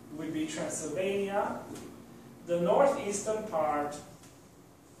would be Transylvania. The northeastern part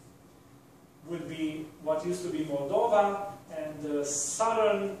would be what used to be Moldova, and the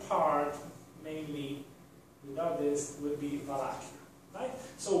southern part, mainly without this, would be Wallachia. Right?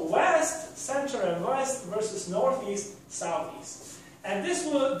 So west, center and west versus northeast, southeast. And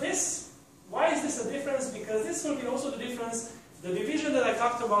why is this a difference? Because this will be also the difference, the division that I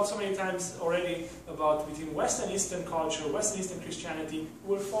talked about so many times already about between West and Eastern culture, West and Eastern Christianity,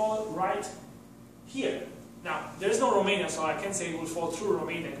 will fall right here. Now, there's no Romania, so I can't say it will fall through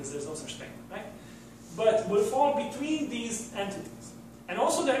Romania because there's no such thing, right? But will fall between these entities. And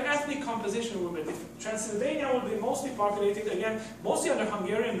also their ethnic composition will be different. Transylvania will be mostly populated, again, mostly under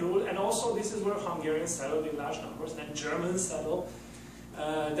Hungarian rule, and also this is where Hungarians settled in large numbers, and Germans settled.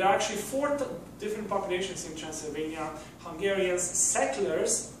 There are actually 4 different populations in Transylvania. Hungarians,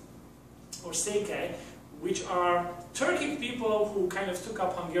 settlers, or Székely, which are Turkic people who kind of took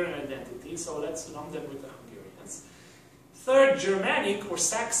up Hungarian identity, so let's lump them with the Hungarians. Third, Germanic, or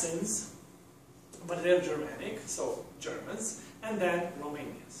Saxons, but they're Germanic, so Germans, and then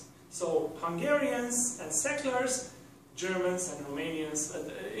Romanians. So Hungarians and settlers, Germans and Romanians.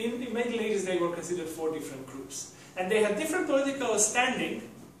 In the Middle Ages they were considered 4 different groups. And they had different political standing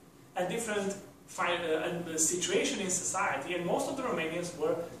and different situation in society, and most of the Romanians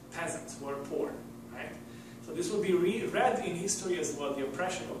were peasants, were poor. Right? So this will be read in history as well, the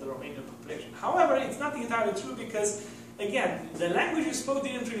oppression of the Romanian population. However, it's not entirely true because, again, the language you spoke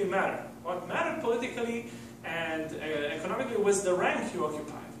didn't really matter. What mattered politically and economically was the rank you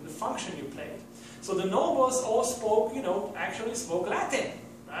occupied, the function you played. So the nobles all spoke, actually spoke Latin.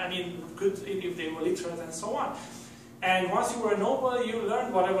 I mean, if they were literate and so on. And once you were a noble, you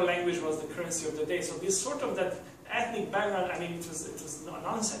learned whatever language was the currency of the day. So this sort of that ethnic background, I mean, it was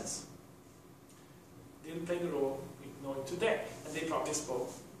nonsense. Didn't play the role we know it today. And they probably spoke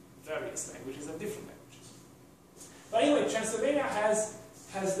various languages and different languages. But anyway, Transylvania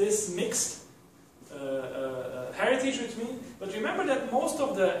has this mixed heritage between, but remember that most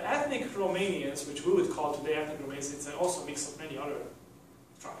of the ethnic Romanians, which we would call today ethnic Romanians, it's also a mix of many other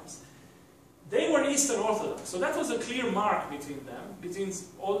tribes. They were Eastern Orthodox, so that was a clear mark between them,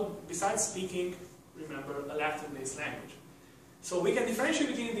 besides speaking, remember, a Latin-based language. So we can differentiate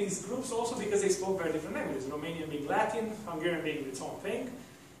between these groups also because they spoke very different languages. Romanian being Latin, Hungarian being its own thing,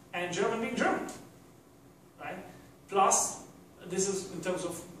 and German being German. Right? Plus, this is in terms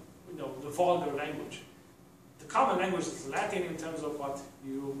of the vulgar language. The common language is Latin in terms of what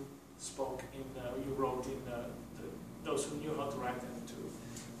you spoke you wrote in those who knew how to write and to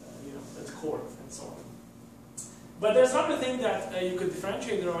at court and so on. But there's another thing that you could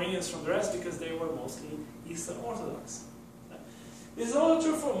differentiate the Romanians from the rest because they were mostly Eastern Orthodox. This is also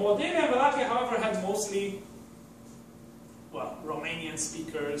true for Moldavia and Wallachia, however, had mostly, Romanian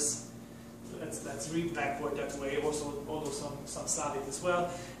speakers. Let's read backward that way, although some Slavic as well,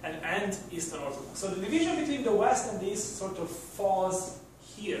 and Eastern Orthodox. So the division between the West and the East sort of falls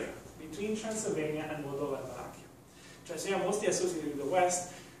here, between Transylvania and Moldova and Wallachia. Transylvania mostly associated with the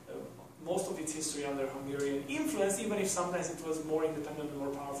West, most of its history under Hungarian influence, even if sometimes it was more independent and more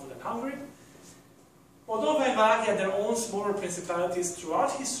powerful than Hungary. Moldova and Wallachia had their own smaller principalities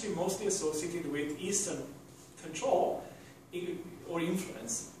throughout history, mostly associated with Eastern control or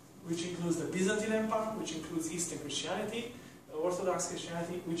influence, which includes the Byzantine Empire, which includes Eastern Christianity, Orthodox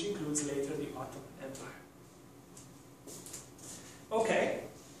Christianity, which includes later the Ottoman Empire. Okay,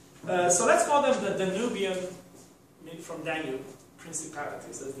 so let's call them the Danubian, from Danube,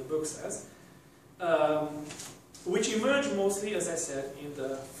 principalities, as the book says, which emerged mostly, as I said, in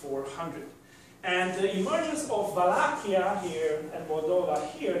the 400. And the emergence of Wallachia here and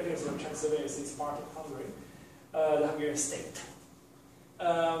Moldova here's where Transylvania is part of Hungary, the Hungarian state.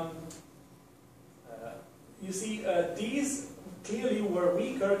 You see, these clearly were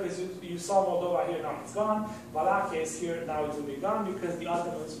weaker because you saw Moldova here, now it's gone. Wallachia is here, now it will be gone because the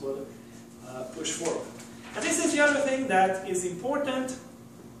Ottomans will push forward. And this is the other thing that is important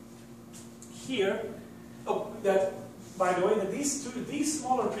here. That, by the way, that these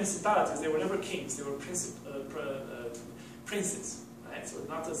smaller principalities, they were never kings, they were princes, right? So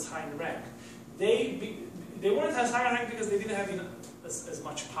not as high in rank. They weren't as high in rank because they didn't have as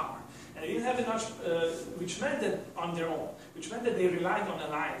much power. And they didn't have enough, which meant that on their own, which meant that they relied on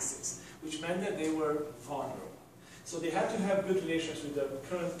alliances, which meant that they were vulnerable. So they had to have good relations with the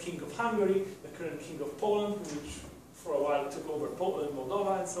current king of Hungary, the current king of Poland, which for a while took over Poland,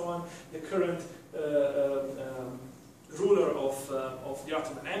 Moldova, and so on, the current ruler of the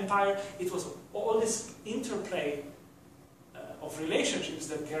Ottoman Empire. It was all this interplay of relationships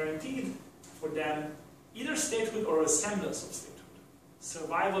that guaranteed for them either statehood or a semblance of statehood.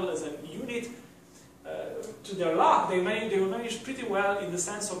 Survival as a unit. To their luck, they will manage pretty well in the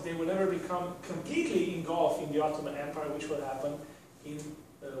sense of they will never become completely engulfed in the Ottoman Empire, which will happen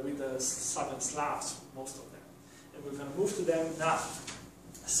with the southern Slavs, most of them. And we're going to move to them now.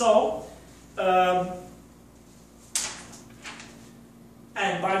 So,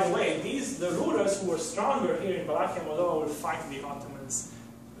 and by the way, the rulers who were stronger here in Wallachia and Moldova will fight the Ottomans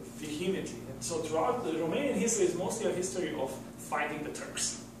vehemently. And so throughout the Romanian history is mostly a history of fighting the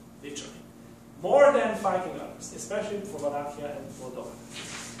Turks, literally. More than fighting others, especially for Wallachia and Moldova.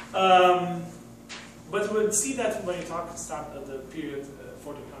 But we'll see that when we start at the period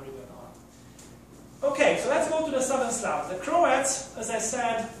 1400 and on. Okay, so let's go to the southern Slavs. The Croats, as I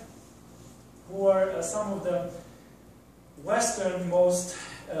said, were some of the westernmost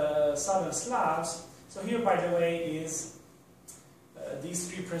southern Slavs. So here, by the way, is these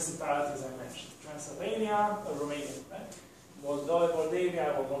three principalities I mentioned. Transylvania, Romania, right?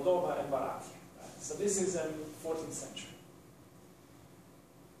 Moldavia or Moldova, and Wallachia. So this is in 14th century.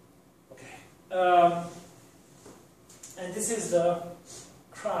 Okay. And this is the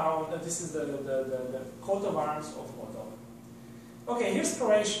crown, this is the coat of arms of Moldova. Okay, here's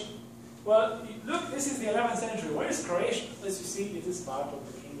Croatia. Well, look, this is the 11th century. Where is Croatia? As you see, it is part of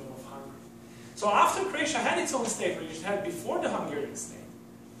the Kingdom of Hungary. So after Croatia had its own state, which it had before the Hungarian state,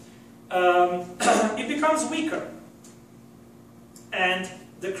 it becomes weaker. And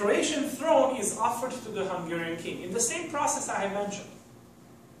the Croatian throne is offered to the Hungarian king in the same process I have mentioned,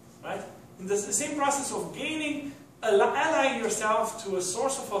 right? In the same process of allying yourself to a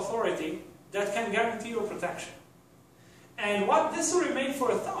source of authority that can guarantee your protection. And what this will remain for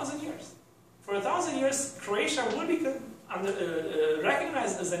 1,000 years. For 1,000 years, Croatia will be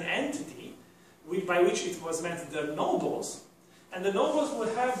recognized as an entity by which it was meant the nobles, and the nobles will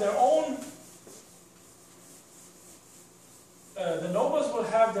have their own.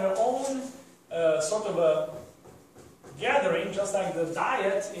 Sort of a gathering, just like the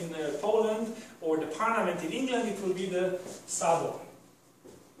Diet in Poland or the Parliament in England. It will be the Sabor.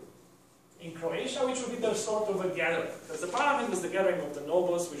 In Croatia, which will be the sort of a gathering, because the Parliament was the gathering of the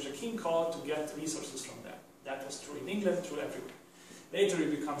nobles, which the king called to get resources from them. That was true in England, true everywhere. Later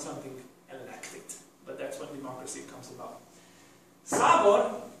it becomes something elected, but that's when democracy comes about.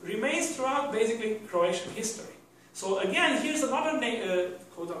 Sabor remains throughout basically Croatian history. So again, here's another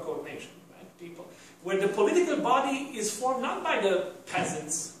quote-unquote nation, right? People, where the political body is formed not by the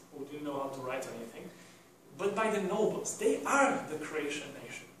peasants who didn't know how to write or anything, but by the nobles. They are the Croatian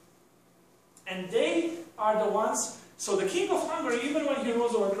nation. And they are the ones, so the king of Hungary, even when he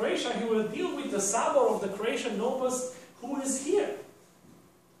rules over Croatia, he will deal with the Sabor of the Croatian nobles who is here.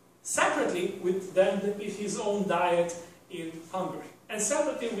 Separately with his own Diet in Hungary. And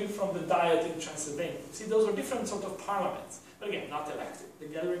separately from the Diet in Transylvania. See, those are different sort of parliaments. But again, not elected. The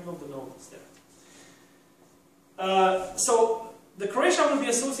gathering of the nobles there. So, the Croatia will be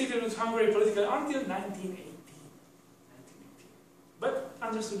associated with Hungary politically until 1918. But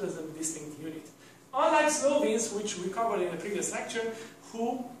understood as a distinct unit. Unlike Slovenes, which we covered in the previous lecture,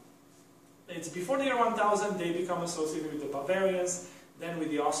 who, it's before the year 1000, they become associated with the Bavarians, then with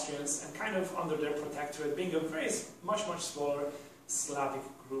the Austrians, and kind of under their protectorate, being a much smaller Slavic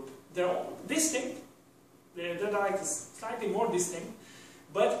group. They're all distinct, their dialect is slightly more distinct,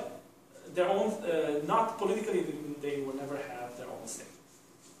 but their own, not politically, they will never have their own state.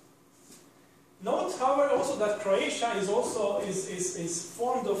 Note, however, also that Croatia is also is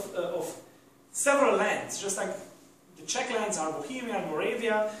formed of several lands, just like the Czech lands are Bohemia and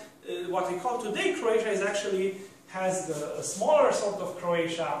Moravia. What we call today Croatia is actually has a smaller sort of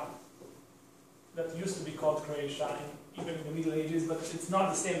Croatia that used to be called Croatia even in the Middle Ages, but it's not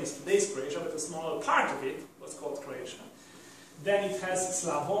the same as today's Croatia, but a smaller part of it was called Croatia. Then it has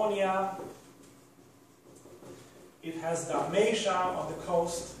Slavonia, it has Dalmatia on the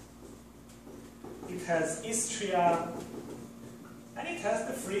coast, it has Istria, and it has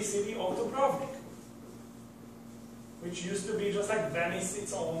the free city of Dubrovnik, which used to be just like Venice,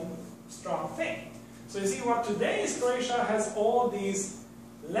 its own strong thing. So you see what today is Croatia has all these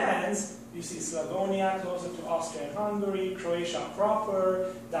lands. You see Slavonia closer to Austria and Hungary, Croatia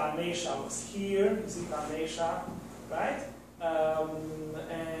proper, Dalmatia was here, you see Dalmatia, right?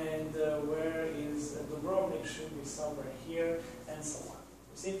 and where is Dubrovnik? Should be somewhere here, and so on.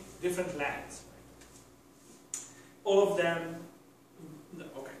 You see, different lands. All of them, no,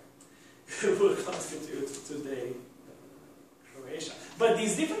 okay, will constitute today Croatia. But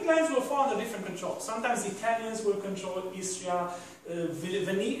these different lands will fall under different control. Sometimes the Italians will control Istria,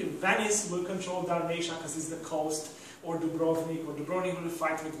 Venice will control Dalmatia because it's the coast, or Dubrovnik will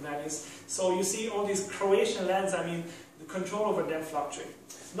fight with Venice. So you see all these Croatian lands, I mean, the control over them fluctuate.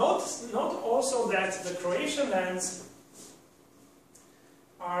 Note also that the Croatian lands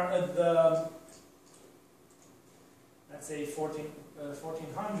are at the, let's say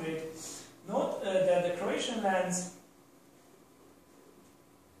 1400. Note that the Croatian lands,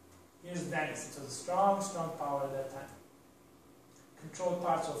 here's Venice. It was a strong, strong power at that time. Controlled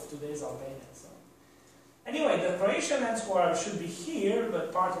parts of today's Albania. So. Anyway, the Croatian lands should be here,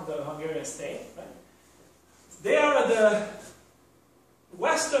 but part of the Hungarian state. Right? They are at the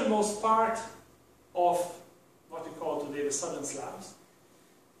westernmost part of what we call today the southern Slavs,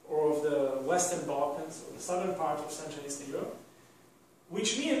 or of the Western Balkans, or the southern part of Central and Eastern Europe,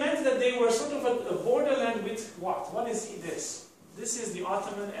 which meant that they were sort of a borderland with what? What is this? This is the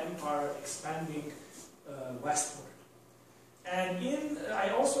Ottoman Empire expanding westward. And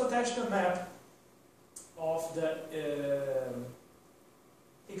I also attached a map of the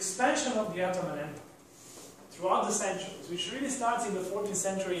expansion of the Ottoman Empire throughout the centuries, which really starts in the 14th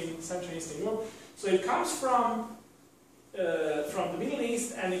century in Central and Eastern Europe. So it comes from the Middle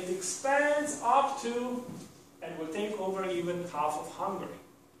East, and it expands up to, and will take over even half of Hungary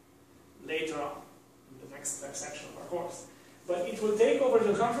later on, in the next section of our course. But it will take over, it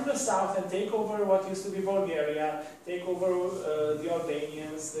will come from the south and take over what used to be Bulgaria, take over the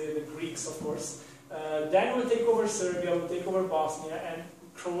Albanians, the Greeks, of course. Then will take over Serbia, will take over Bosnia, and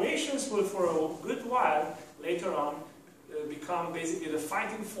Croatians will, for a good while later on, become basically the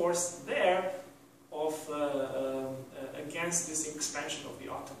fighting force there of against this expansion of the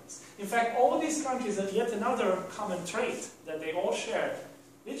Ottomans. In fact, all these countries have yet another common trait that they all shared.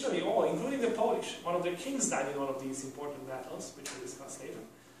 Literally all, including the Polish. One of their kings died in one of these important battles, which we'll discuss later.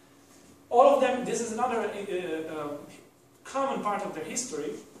 All of them, this is another common part of their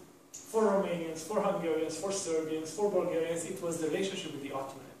history. For Romanians, for Hungarians, for Serbians, for Bulgarians, it was the relationship with the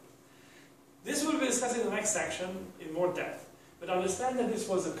Ottoman Empire. This will be discussed in the next section in more depth. But understand that this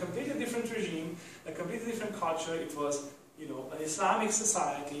was a completely different regime, a completely different culture. It was, you know, an Islamic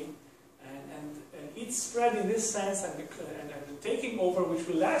society, and it spread in this sense, and taking over, which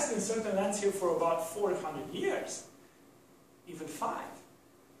will last in certain lands here for about 400 years, even 5,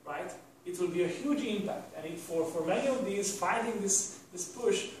 right? It will be a huge impact, and for many of these, fighting this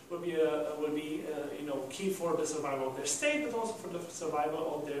push will be you know, key for the survival of their state, but also for the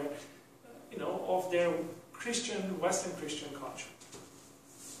survival of their of their Christian, Western Christian culture.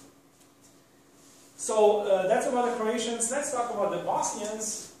 So that's about the Croatians. Let's talk about the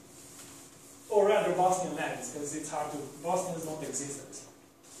Bosnians. Or rather Bosnian lands, because it's hard to, Bosnians don't exist at this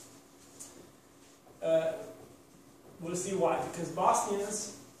point. We'll see why, because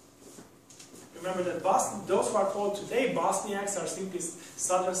Bosnians, remember that those who are called today Bosniaks are simply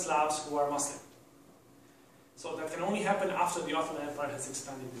southern Slavs who are Muslim. So that can only happen after the Ottoman Empire has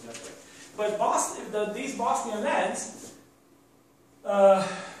expanded in that way. But these Bosnian lands,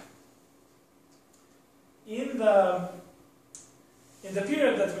 in the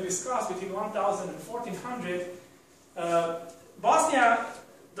period that we discussed between 1000 and 1400, Bosnia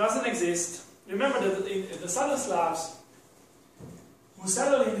doesn't exist. Remember that the southern Slavs who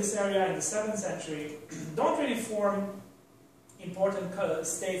settled in this area in the 7th century don't really form important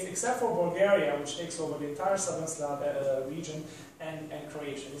states except for Bulgaria, which takes over the entire southern Slav region, and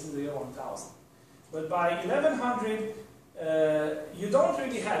Croatia. This is the year 1000. But by 1100, you don't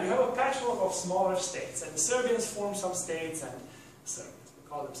really have, you have a patchwork of smaller states, and the Serbians form some states, and Serbians, we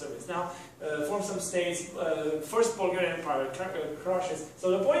call them Serbians now, form some states, first Bulgarian Empire, Croatia. So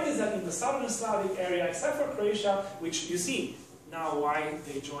the point is that in the southern Slavic area, except for Croatia, which you see now why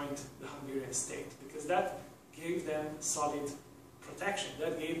they joined the Hungarian state, because that gave them solid protection,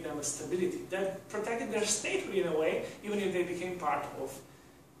 that gave them a stability, that protected their state in a way, even if they became part of,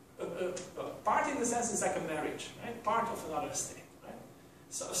 part in the sense is like a marriage, right? Part of another state, right?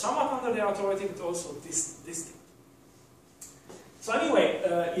 So somewhat under their authority, but also distinct. So anyway,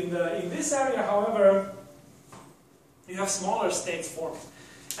 in this area, however, you have smaller states forming.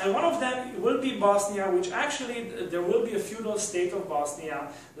 And one of them will be Bosnia, which actually, there will be a feudal state of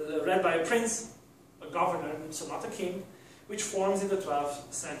Bosnia, led by a prince, a governor, so not a king, which forms in the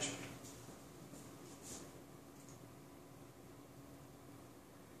 12th century.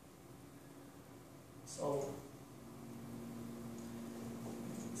 So,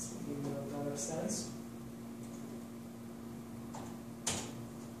 sense.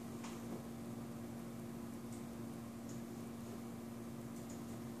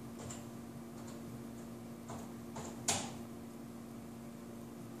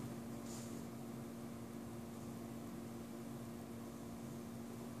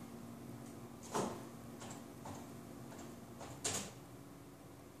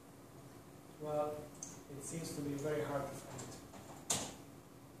 Well, it seems to be very hard to find it.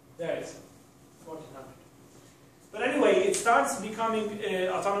 There it is, 1400. But anyway, it starts becoming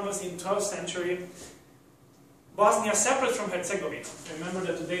autonomous in 12th century. Bosnia separate from Herzegovina. Remember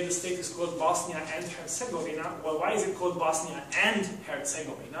that today the state is called Bosnia and Herzegovina. Well, why is it called Bosnia and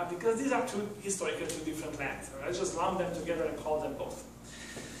Herzegovina? Because these are historically two different lands. Let's just lump them together and call them both.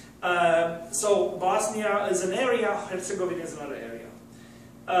 So Bosnia is an area, Herzegovina is another area.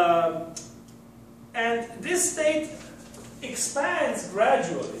 And this state expands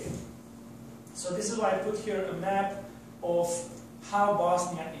gradually. So this is why I put here a map of how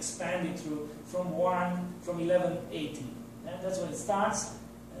Bosnia expanded from 1180. And that's when it starts,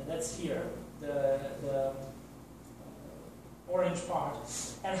 and that's here, the orange part,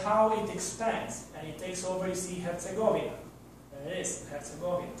 and how it expands. And it takes over, you see, Herzegovina. There it is,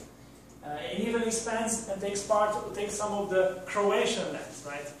 Herzegovina. It even expands and takes some of the Croatian lands,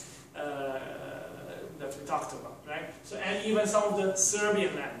 right? That we talked about, right? So, and even some of the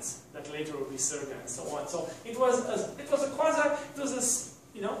Serbian lands that later will be Serbia and so on. So it was a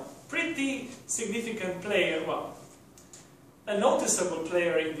pretty significant player, well, a noticeable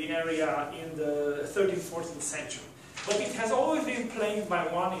player in the area in the 13th, 14th century. But it has always been plagued by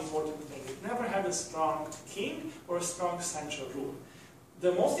one important thing. It never had a strong king or a strong central rule.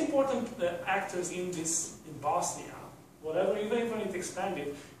 The most important actors in Bosnia, even when it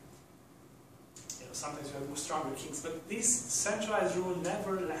expanded, sometimes you have stronger kings, but this centralized rule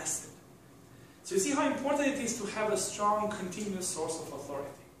never lasted. So you see how important it is to have a strong, continuous source of authority.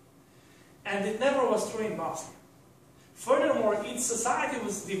 And it never was true in Bosnia. Furthermore, its society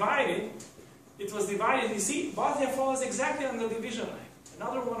was divided. It was divided. You see, Bosnia follows exactly on the division line.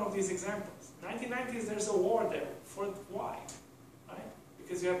 Another one of these examples. 1990s, there's a war there. For why? Right?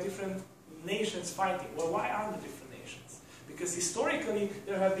 Because you have different nations fighting. Well, why are there different nations? Because historically,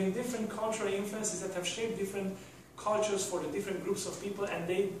 there have been different cultural influences that have shaped different cultures for the different groups of people, and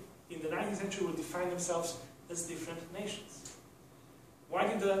they, in the 19th century, will define themselves as different nations. Why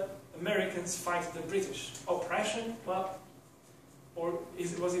did the Americans fight the British? Oppression? Well, or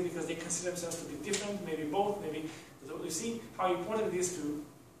was it because they consider themselves to be different? Maybe both, maybe. You see how important it is to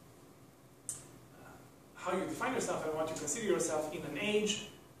how you define yourself and what you consider yourself in an age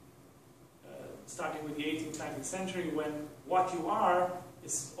starting with the 18th, 19th century, when what you are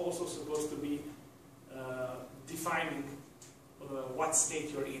is also supposed to be defining what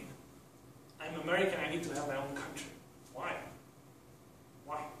state you're in. I'm American, I need to have my own country. Why?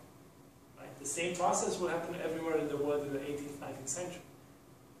 Why? Right? The same process will happen everywhere in the world in the 18th, 19th century.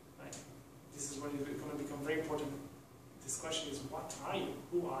 Right? This is when it's going to become very important. This question is, what are you?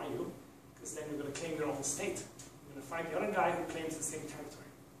 Who are you? Because then you're going to claim your own state. You're going to find the other guy who claims the same territory.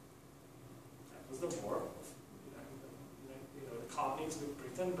 Was the war of the colonies with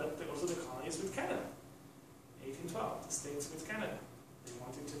Britain, but also the colonies with Canada. 1812, the states with Canada. They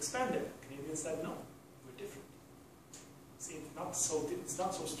wanted to expand it. Canadians said, no, we're different. See, it's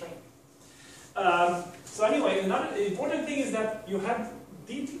not so strange. So anyway, another important thing is that you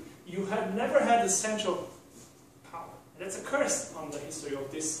had never had a central power. And that's a curse on the history of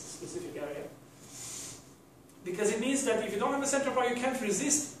this specific area. Because it means that if you don't have a central power, you can't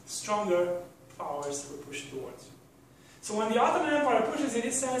resist stronger powers who push towards you. So when the Ottoman Empire pushes, in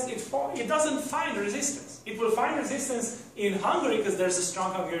its sense, it doesn't find resistance. It will find resistance in Hungary because there's a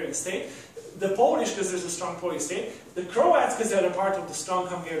strong Hungarian state, the Polish because there's a strong Polish state, the Croats because they're a part of the strong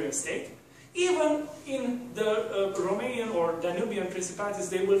Hungarian state. Even in the Romanian or Danubian principalities,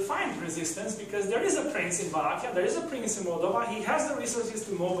 they will find resistance because there is a prince in Wallachia, there is a prince in Moldova, he has the resources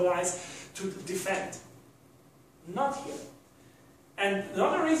to mobilize, to defend. Not here. And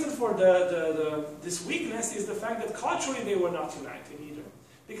another reason for this weakness is the fact that culturally they were not united either.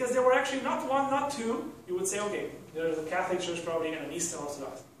 Because there were actually not one, not two. You would say, okay, there's a Catholic Church probably and an Eastern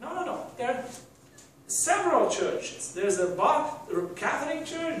Orthodox. No. There are several churches. There's a Catholic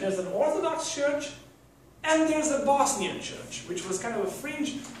Church, there's an Orthodox Church, and there's a Bosnian Church, which was kind of a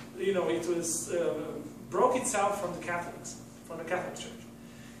fringe, it was broke itself from the Catholics, from the Catholic Church.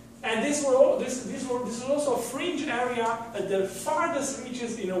 And this was also a fringe area at the farthest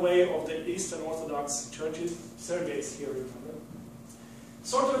reaches, in a way, of the Eastern Orthodox churches. Serbia is here, remember?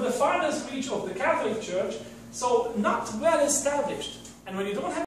 Sort of the farthest reach of the Catholic Church, so not well established. And when you don't have